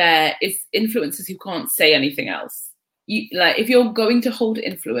seem to bear is influencers who can't say anything else. If you're going to hold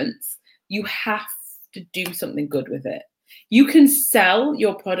influence, you have to do something good with it. You can sell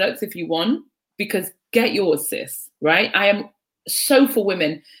your products if you want, because get yours, sis, right? I am so for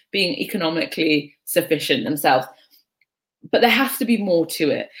women being economically sufficient themselves. But there has to be more to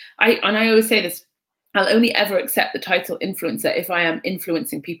it. I always say this, I'll only ever accept the title influencer if I am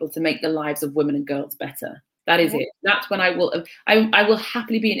influencing people to make the lives of women and girls better. That is it. That's when I will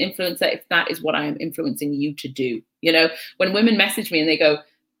happily be an influencer if that is what I am influencing you to do. When women message me and they go,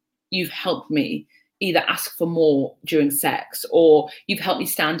 you've helped me either ask for more during sex, or you've helped me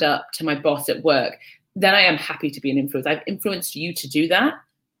stand up to my boss at work, then I am happy to be an influencer. I've influenced you to do that.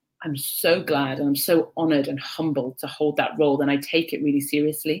 I'm so glad and I'm so honored and humbled to hold that role. And I take it really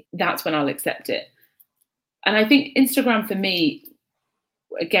seriously. That's when I'll accept it. And I think Instagram for me,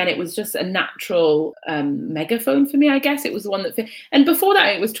 again, it was just a natural megaphone for me, I guess. It was the one that fit. And before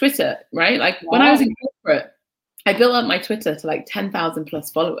that, it was Twitter, right? Like when I was in corporate, I built up my Twitter to like 10,000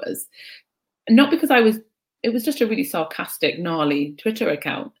 plus followers. Not because it was just a really sarcastic, gnarly Twitter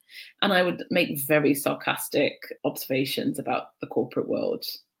account. And I would make very sarcastic observations about the corporate world.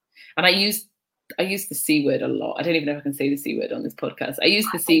 And I used the C word a lot. I don't even know if I can say the C word on this podcast. I used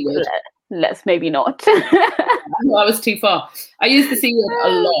the C word. Let's maybe not. Well, I was too far. I used the C word a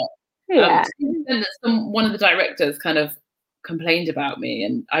lot. Yeah. One of the directors kind of complained about me,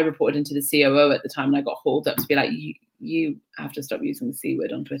 and I reported into the COO at the time, and I got hauled up to be like, you have to stop using the C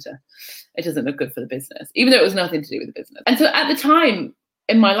word on Twitter. It doesn't look good for the business, even though it was nothing to do with the business. And so at the time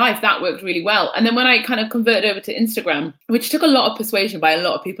in my life, that worked really well. And then when I kind of converted over to Instagram, which took a lot of persuasion by a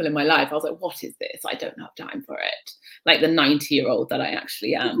lot of people in my life, I was like, what is this? I don't have time for it. Like the 90-year-old that I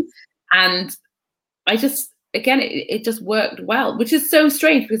actually am. And I just, again, it just worked well, which is so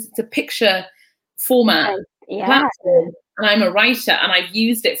strange because it's a picture format platform. And I'm a writer and I've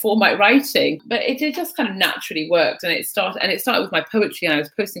used it for my writing, but it just kind of naturally worked. And it started with my poetry, and I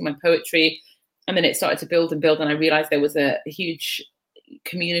was posting my poetry, and then it started to build and build. And I realized there was a huge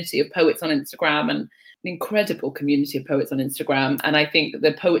community of poets on Instagram, and an incredible community of poets on Instagram. And I think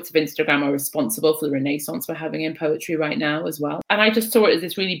the poets of Instagram are responsible for the renaissance we're having in poetry right now as well. And I just saw it as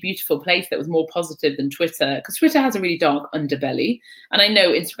this really beautiful place that was more positive than Twitter, because Twitter has a really dark underbelly. And I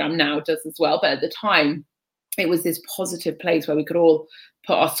know Instagram now does as well, but at the time, it was this positive place where we could all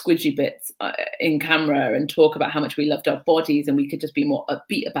put our squidgy bits in camera and talk about how much we loved our bodies, and we could just be more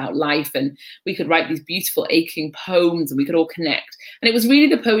upbeat about life, and we could write these beautiful aching poems, and we could all connect. And it was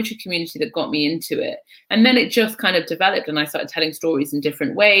really the poetry community that got me into it. And then it just kind of developed, and I started telling stories in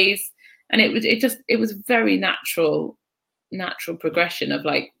different ways. And it was very natural progression of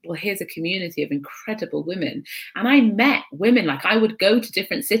like, well, here's a community of incredible women. And I met women, like I would go to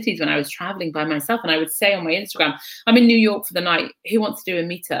different cities when I was traveling by myself, and I would say on my Instagram, I'm in New York for the night, who wants to do a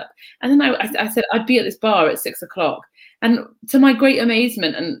meetup? And then I said I'd be at this bar at 6:00, and to my great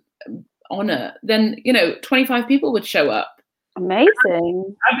amazement and honor, then 25 people would show up.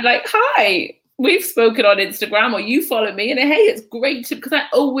 Amazing. I'd be like, hi, we've spoken on Instagram, or you follow me, and hey, it's great because I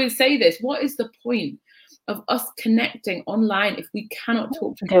always say this, what is the point of us connecting online if we cannot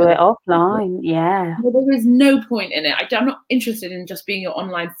talk to do it offline? Yeah. Well, there is no point in it. I'm not interested in just being your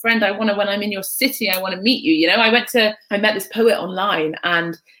online friend. I want to, when I'm in your city, I want to meet you. I met this poet online,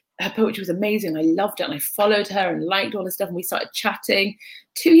 and her poetry was amazing. I loved it, and I followed her and liked all this stuff, and we started chatting.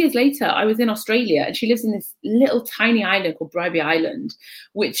 2 years later, I was in Australia, and she lives in this little tiny island called Bribie Island,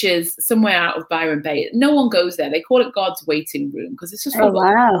 which is somewhere out of Byron Bay. No one goes there. They call it God's waiting room because it's just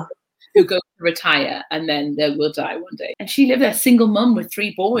for who go to retire and then they will die one day. And she lived there, single mum with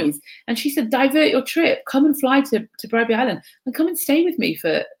 3 boys. And she said, divert your trip, come and fly to Bribie Island and come and stay with me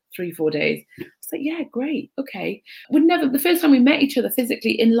for 3-4 days. I was like, yeah, great, okay. The first time we met each other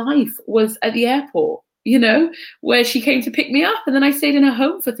physically in life was at the airport, where she came to pick me up, and then I stayed in her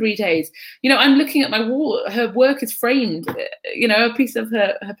home for 3 days. I'm looking at my wall, her work is framed, a piece of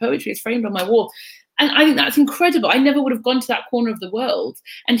her poetry is framed on my wall. And I think that's incredible. I never would have gone to that corner of the world.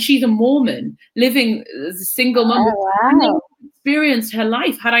 And she's a Mormon living as a single mum. Oh, wow. I never experienced her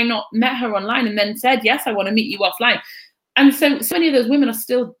life had I not met her online and then said, yes, I want to meet you offline. And so many of those women are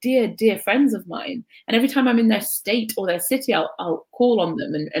still dear, dear friends of mine. And every time I'm in their state or their city, I'll call on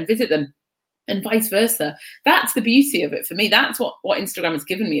them and visit them. And vice versa. That's the beauty of it for me. That's what Instagram has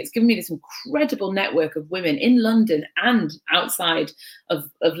given me. It's given me this incredible network of women in London and outside of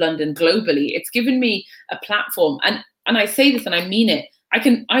London globally. It's given me a platform. And I say this and I mean it. I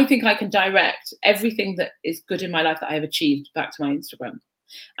think I can direct everything that is good in my life that I have achieved back to my Instagram.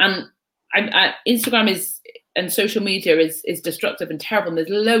 And Instagram and social media is destructive and terrible. And there's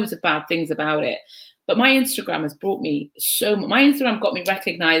loads of bad things about it. But my Instagram has brought me so much. My Instagram got me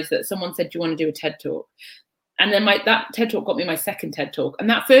recognized that someone said, do you want to do a TED Talk? And then that TED Talk got me my second TED Talk. And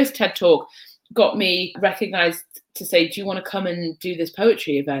that first TED Talk got me recognized to say, do you want to come and do this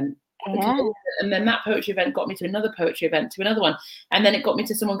poetry event? Yeah. And then that poetry event got me to another poetry event, to another one. And then it got me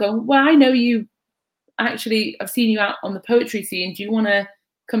to someone going, well, I know you. Actually, I've seen you out on the poetry scene. Do you want to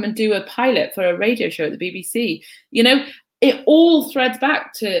come and do a pilot for a radio show at the BBC? It all threads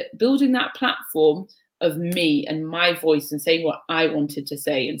back to building that platform of me and my voice and saying what I wanted to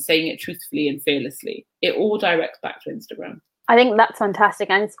say and saying it truthfully and fearlessly. It all directs back to Instagram. I think that's fantastic.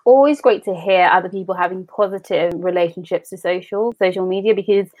 And it's always great to hear other people having positive relationships to social media,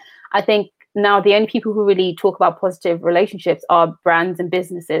 because I think Now, the only people who really talk about positive relationships are brands and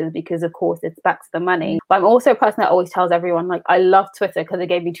businesses, because of course it's back to the money. But I'm also a person that always tells everyone, like, I love Twitter because it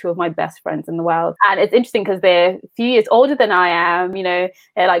gave me two of my best friends in the world. And it's interesting because they're a few years older than I am, you know,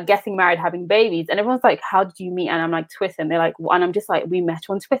 they're like getting married, having babies. And everyone's like, how did you meet? And I'm like, Twitter. And they're like, well, and I'm just like, we met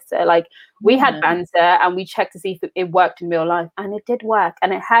on Twitter. Like, we had banter and we checked to see if it worked in real life. And it did work.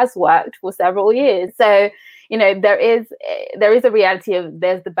 And it has worked for several years. So, you know, there is a reality of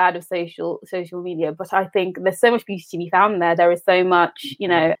there's the bad of social media, but I think there's so much beauty to be found there. There is so much, you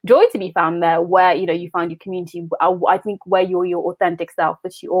know, joy to be found there, where, you know, you find your community. I think where you're your authentic self,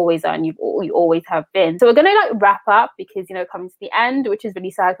 which you always are, and you always have been. So we're going to like wrap up, because, you know, coming to the end, which is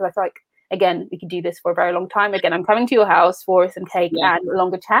really sad, because I feel like, again, we could do this for a very long time. Again, I'm coming to your house for some cake and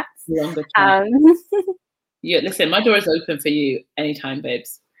longer chats. Yeah, listen, my door is open for you anytime,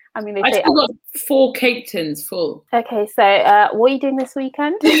 babes. I mean, I've still got 4 cake tins full. Okay, so what are you doing this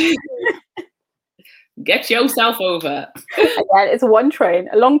weekend? Get yourself over. Again, it's a long train.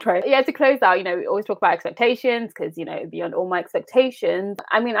 Yeah, to close out, you know, we always talk about expectations, because, you know, beyond all my expectations.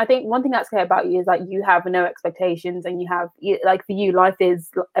 I mean, I think one thing that's clear about you is like you have no expectations, and you have, like, for you, life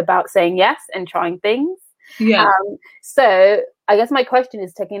is about saying yes and trying things. Yeah. So I guess my question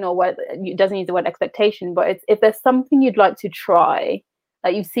is taking on what it doesn't use the word expectation, but it's if there's something you'd like to try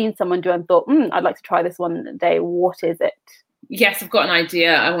that you've seen someone do and thought, I'd like to try this one day, what is it? Yes, I've got an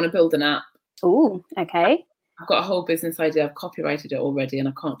idea. I want to build an app. Ooh, okay. I've got a whole business idea. I've copyrighted it already and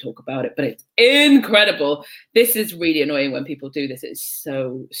I can't talk about it, but it's incredible. This is really annoying when people do this. It's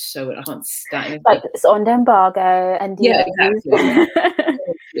so I can't stand it. Like, it's on embargo and yeah, exactly.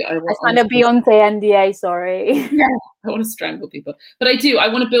 I signed a Beyonce NDA, sorry. Yeah, I want to strangle people. But I do. I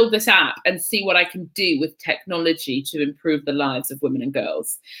want to build this app and see what I can do with technology to improve the lives of women and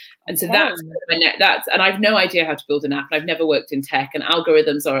girls. And so that's and I've no idea how to build an app. I've never worked in tech, and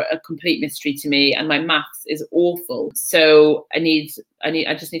algorithms are a complete mystery to me, and my maths is awful. So I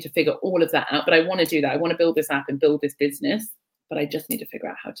just need to figure all of that out. But I want to do that. I want to build this app and build this business, but I just need to figure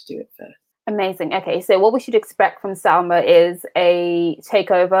out how to do it first. Amazing. Okay, so what we should expect from Salma is a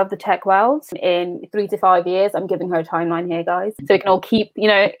takeover of the tech world in 3 to 5 years. I'm giving her a timeline here, guys, so we can all keep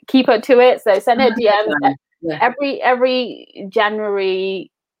her to it. So send her DMs every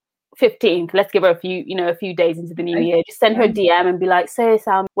January 15th. Let's give her a few days into the new year. Just send her a DM and be like, so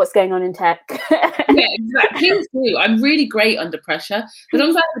Sam, what's going on in tech? Yeah, exactly. Please do. I'm really great under pressure. As long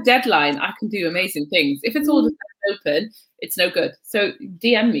as I have a deadline, I can do amazing things. If it's all just open, it's no good. So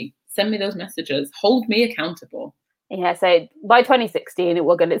DM me. Send me those messages. Hold me accountable. Yeah, so by 2016,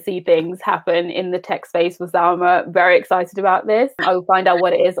 we're going to see things happen in the tech space with Salma. Very excited about this. I will find out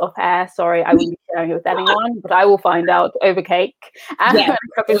what it is off air. Sorry, I won't be sharing it with anyone, but I will find out over cake. Yeah,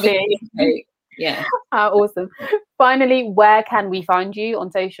 yeah. Awesome. Finally, where can we find you on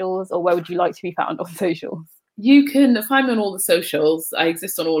socials, or where would you like to be found on socials? You can find me on all the socials. I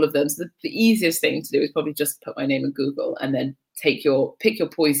exist on all of them. So the easiest thing to do is probably just put my name in Google and then pick your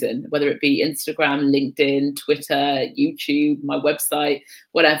poison, whether it be Instagram, LinkedIn, Twitter, YouTube, my website,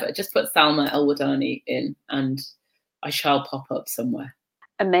 whatever. Just put Salma Al-Wadani in and I shall pop up somewhere.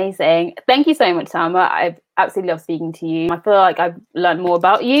 Amazing. Thank you so much, Salma. I've absolutely loved speaking to you. I feel like I've learned more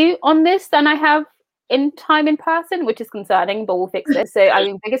about you on this than I have in person, which is concerning, but we'll fix it. So I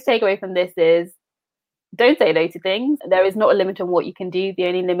think the biggest takeaway from this is don't say no to things. There is not a limit on what you can do. The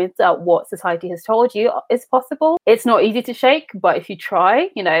only limits are what society has told you is possible. It's not easy to shake, but if you try,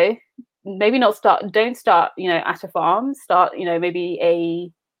 maybe don't start, at a farm. Start, maybe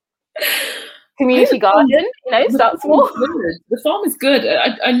a community garden, start small. The farm is good.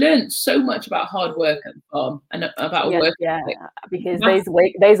 I learned so much about hard work at the farm and about work. Yeah, because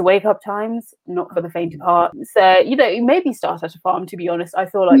those wake up times, not for the faint of heart. So, maybe start at a farm, to be honest. I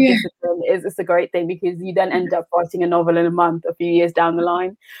feel like discipline is a great thing, because you then end up writing a novel in a month, a few years down the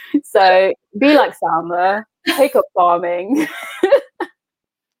line. So be like Salma, take up farming.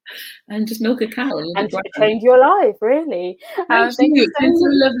 And just milk a cow and change your life, really. Thank you. It's been so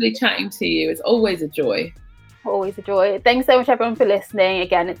lovely chatting to you. It's always a joy. Always a joy. Thanks so much, everyone, for listening.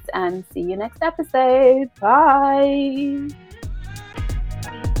 Again, and see you next episode. Bye.